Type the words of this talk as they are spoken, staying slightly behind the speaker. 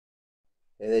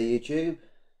Hey there YouTube,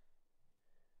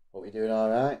 hope you're doing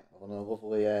alright on a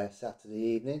lovely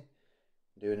Saturday evening.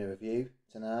 I'm doing a review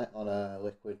tonight on a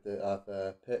liquid that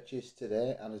I've purchased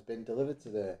today and has been delivered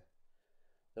today.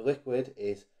 The liquid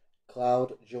is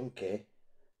Cloud Junkie,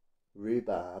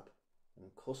 Rhubarb and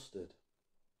Custard.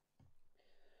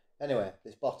 Anyway,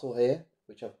 this bottle here,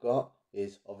 which I've got,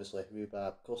 is obviously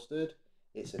Rhubarb Custard.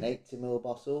 It's an 80ml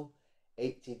bottle,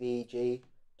 80 VG,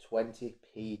 20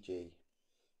 PG.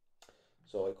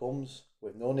 So it comes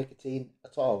with no nicotine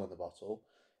at all in the bottle.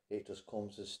 It just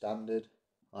comes as standard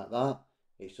like that.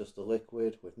 It's just a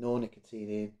liquid with no nicotine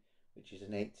in, which is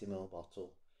an 80ml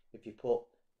bottle. If you put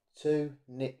 2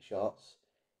 nip shots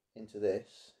into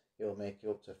this, it'll make it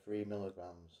up to 3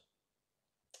 milligrams.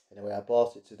 Anyway, I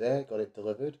bought it today, got it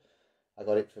delivered. I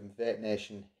got it from Vape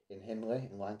Nation in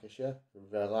Himley in Lancashire.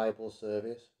 Reliable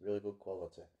service, really good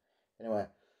quality. Anyway,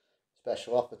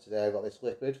 special offer today, I got this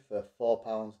liquid for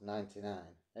 £4.99.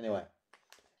 Anyway,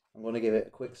 I'm going to give it a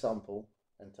quick sample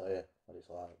and tell you what it's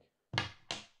like.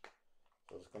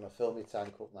 So I'm just going to fill my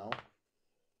tank up now.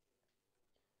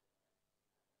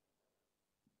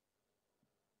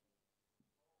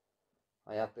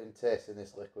 I have been tasting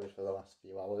this liquid for the last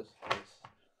few hours.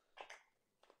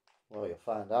 Well, you'll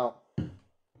find out.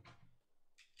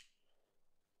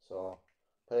 So,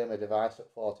 putting my device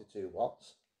at 42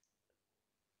 watts.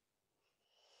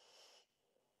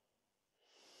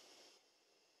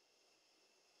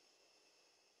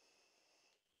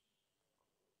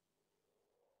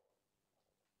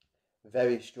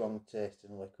 Very strong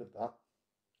tasting liquid, that.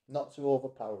 Not too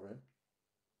overpowering.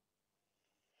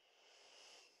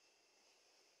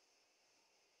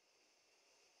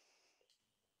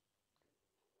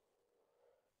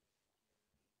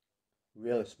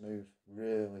 Really smooth,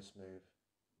 really smooth.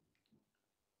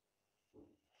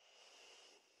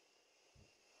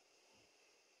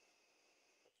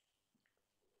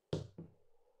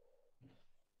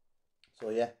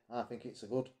 So yeah, I think it's a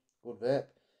good vape.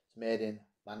 It's made in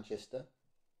Manchester.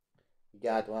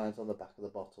 Your guidelines on the back of the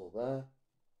bottle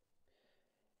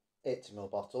there.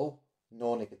 80ml bottle,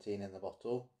 no nicotine in the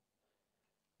bottle.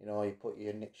 You know, you put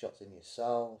your nip shots in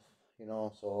yourself, you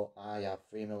know, so I have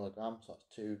 3 milligrams, so that's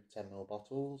 2 10ml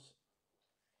bottles.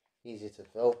 Easy to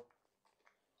fill.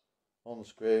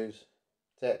 Unscrews,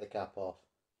 take the cap off,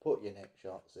 put your nip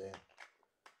shots in,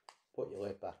 put your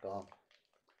lid back on,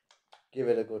 give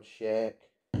it a good shake,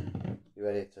 you're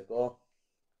ready to go.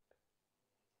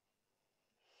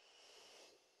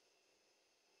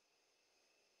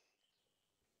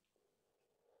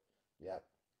 Yeah,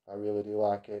 I really do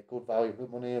like it. Good value for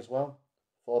money as well.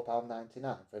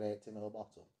 £4.99 for an 80ml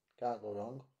bottle. Can't go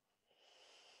wrong.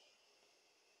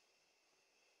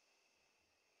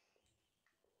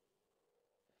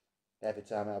 Every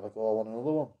time I have a go, I want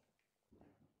another one.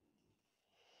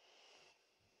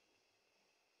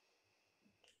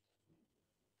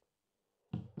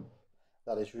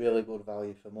 That is really good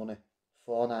value for money.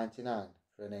 £4.99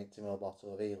 for an 80ml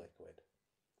bottle of e-liquid.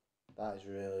 That is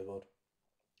really good.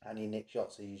 And your nip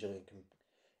shots are usually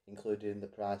included in the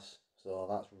price, so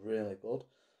that's really good.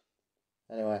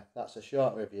 Anyway, that's a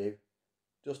short review.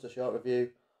 Just a short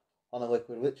review on a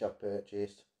liquid which I've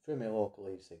purchased from my local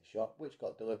e-cig shop, which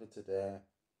got delivered today.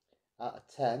 Out of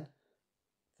 10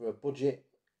 for a budget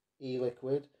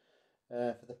e-liquid,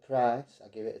 for the price, I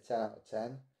give it a 10 out of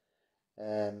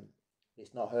 10.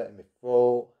 It's not hurting my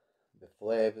throat, the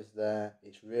flavour's there,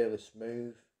 it's really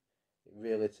smooth, it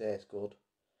really tastes good,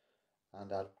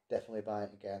 and I'd definitely buy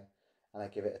it again, and I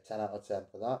give it a 10 out of 10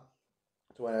 for that.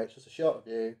 So anyway, it's just a short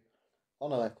review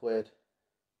on a liquid.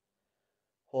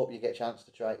 Hope you get a chance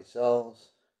to try it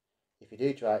yourselves. If you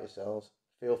do try it yourselves,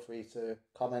 feel free to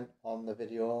comment on the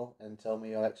video and tell me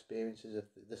your experiences of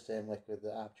the same liquid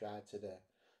that I've tried today.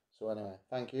 So anyway,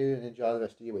 thank you and enjoy the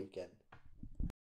rest of your weekend.